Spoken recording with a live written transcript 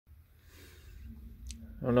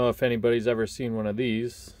I don't know if anybody's ever seen one of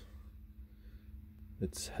these.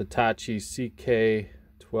 It's Hitachi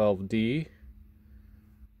CK12D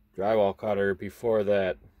drywall cutter. Before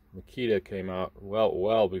that Makita came out,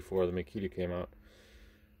 well before the Makita came out.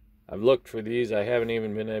 I've looked for these. I haven't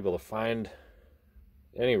even been able to find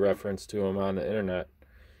any reference to them on the internet,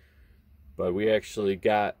 but we actually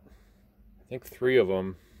got, I think, 3 of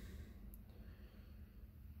them.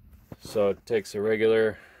 So it takes a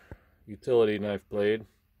regular utility knife blade,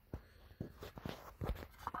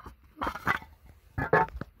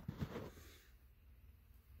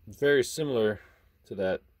 very similar to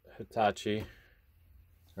that Hitachi,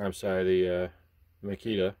 or I'm sorry, the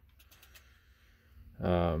Makita.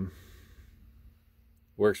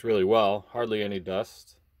 Works really well, hardly any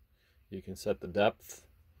dust. You can set the depth,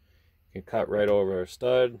 you can cut right over a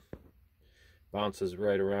stud, bounces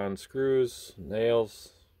right around screws,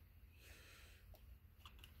 nails.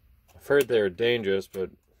 I've heard they're dangerous,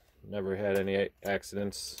 but never had any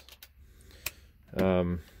accidents.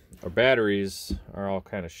 Our batteries are all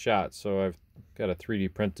kind of shot, so I've got a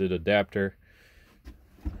 3D printed adapter.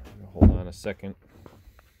 Hold on a second.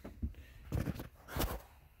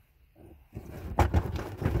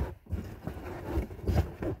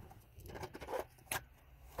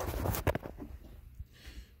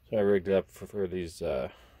 So I rigged it up for these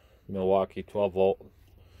Milwaukee 12 volt.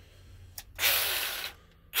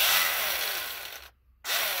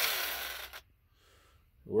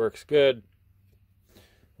 Works good.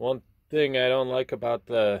 One thing I don't like about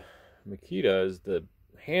the Makita is the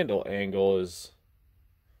handle angle is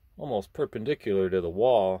almost perpendicular to the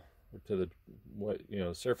wall, or to the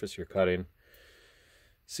surface you're cutting.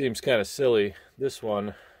 Seems kind of silly. This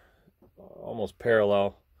one almost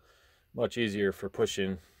parallel, much easier for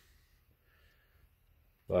pushing.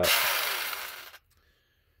 But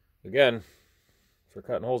again, for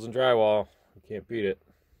cutting holes in drywall, you can't beat it.